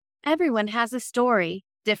Everyone has a story,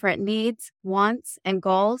 different needs, wants, and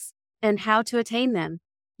goals, and how to attain them.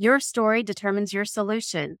 Your story determines your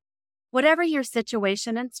solution. Whatever your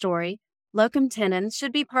situation and story, locum tenens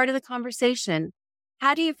should be part of the conversation.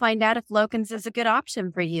 How do you find out if locums is a good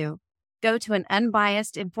option for you? Go to an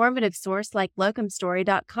unbiased, informative source like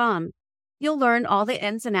locumstory.com. You'll learn all the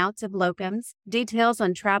ins and outs of locums, details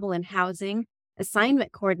on travel and housing,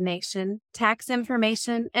 assignment coordination, tax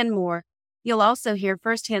information, and more. You'll also hear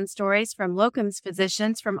firsthand stories from locums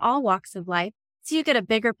physicians from all walks of life, so you get a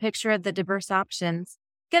bigger picture of the diverse options.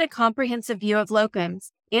 Get a comprehensive view of locums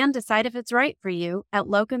and decide if it's right for you at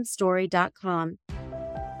locumstory.com.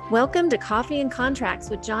 Welcome to Coffee and Contracts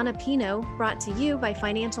with John Apino, brought to you by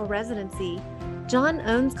Financial Residency. John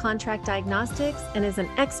owns Contract Diagnostics and is an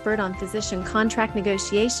expert on physician contract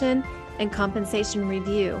negotiation and compensation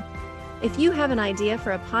review. If you have an idea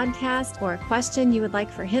for a podcast or a question you would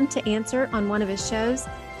like for him to answer on one of his shows,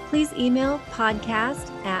 please email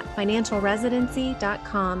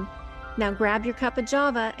podcast@financialresidency.com. Now grab your cup of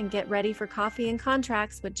Java and get ready for Coffee and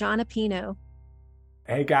Contracts with John Apino.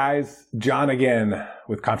 Hey guys, John again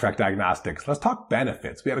with Contract Diagnostics. Let's talk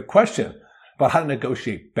benefits. We had a question about how to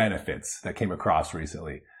negotiate benefits that came across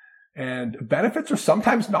recently. And benefits are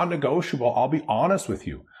sometimes non-negotiable, I'll be honest with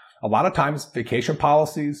you. A lot of times vacation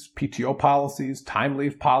policies, PTO policies, time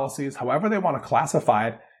leave policies, however they want to classify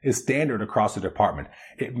it, is standard across the department.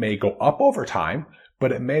 It may go up over time,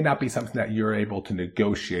 but it may not be something that you're able to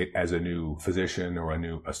negotiate as a new physician or a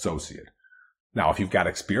new associate. Now, if you've got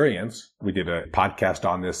experience, we did a podcast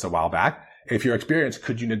on this a while back. If you're experienced,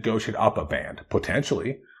 could you negotiate up a band?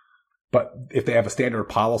 Potentially. But if they have a standard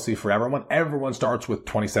policy for everyone starts with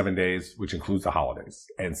 27 days, which includes the holidays,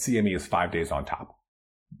 and CME is 5 days on top.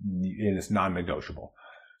 And it's non-negotiable.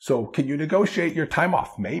 So can you negotiate your time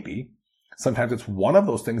off? Maybe. Sometimes it's one of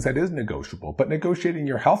those things that is negotiable, but negotiating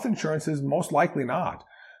your health insurance is most likely not.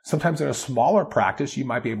 Sometimes in a smaller practice, you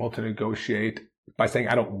might be able to negotiate by saying,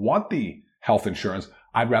 I don't want the health insurance.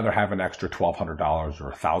 I'd rather have an extra $1,200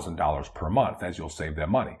 or $1,000 per month, as you'll save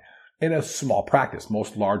them money. In a small practice,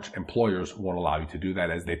 most large employers won't allow you to do that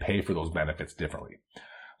as they pay for those benefits differently.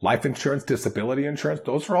 Life insurance, disability insurance,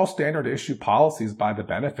 those are all standard issue policies by the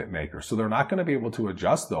benefit maker. So they're not going to be able to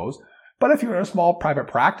adjust those. But if you're in a small private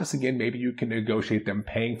practice, again, maybe you can negotiate them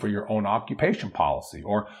paying for your own occupation policy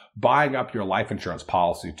or buying up your life insurance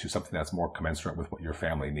policy to something that's more commensurate with what your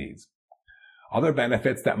family needs. Other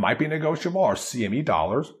benefits that might be negotiable are CME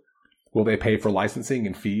dollars. Will they pay for licensing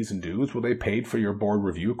and fees and dues? Will they pay for your board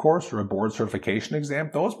review course or a board certification exam?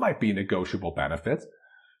 Those might be negotiable benefits.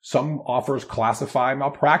 Some offers classify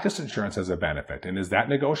malpractice insurance as a benefit. And is that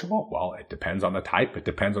negotiable? Well, it depends on the type. It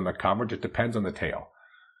depends on the coverage. It depends on the tail.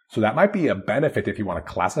 So that might be a benefit if you want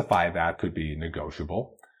to classify that could be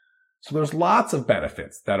negotiable. So there's lots of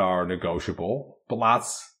benefits that are negotiable, but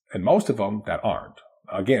most of them that aren't.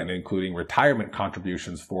 Again, including retirement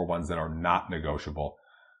contributions for ones that are not negotiable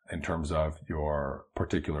in terms of your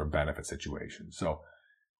particular benefit situation. So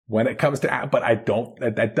when it comes to,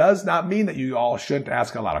 that does not mean that you all shouldn't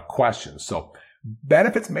ask a lot of questions. So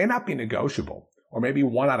benefits may not be negotiable, or maybe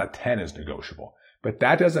 1 out of 10 is negotiable, but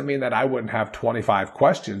that doesn't mean that I wouldn't have 25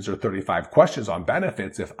 questions or 35 questions on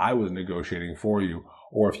benefits if I was negotiating for you,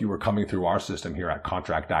 or if you were coming through our system here at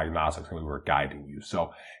Contract Diagnostics and we were guiding you.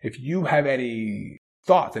 So if you have any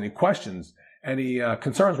thoughts, any questions, any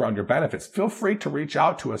concerns around your benefits, feel free to reach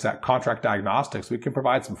out to us at Contract Diagnostics. We can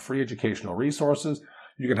provide some free educational resources.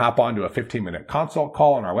 You can hop onto a 15-minute consult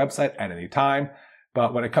call on our website at any time.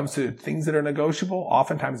 But when it comes to things that are negotiable,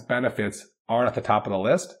 oftentimes benefits aren't at the top of the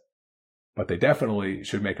list, but they definitely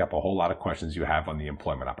should make up a whole lot of questions you have on the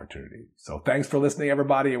employment opportunity. So thanks for listening,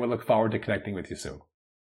 everybody, and we look forward to connecting with you soon.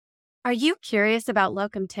 Are you curious about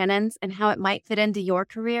locum tenens and how it might fit into your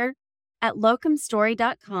career? At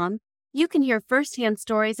locumstory.com, you can hear firsthand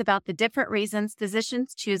stories about the different reasons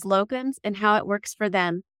physicians choose locums and how it works for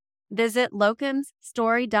them. Visit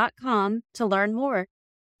locumstory.com to learn more.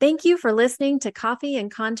 Thank you for listening to Coffee and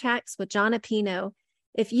Contracts with John Apino.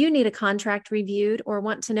 If you need a contract reviewed or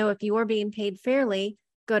want to know if you're being paid fairly,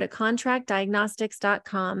 go to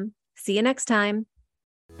contractdiagnostics.com. See you next time.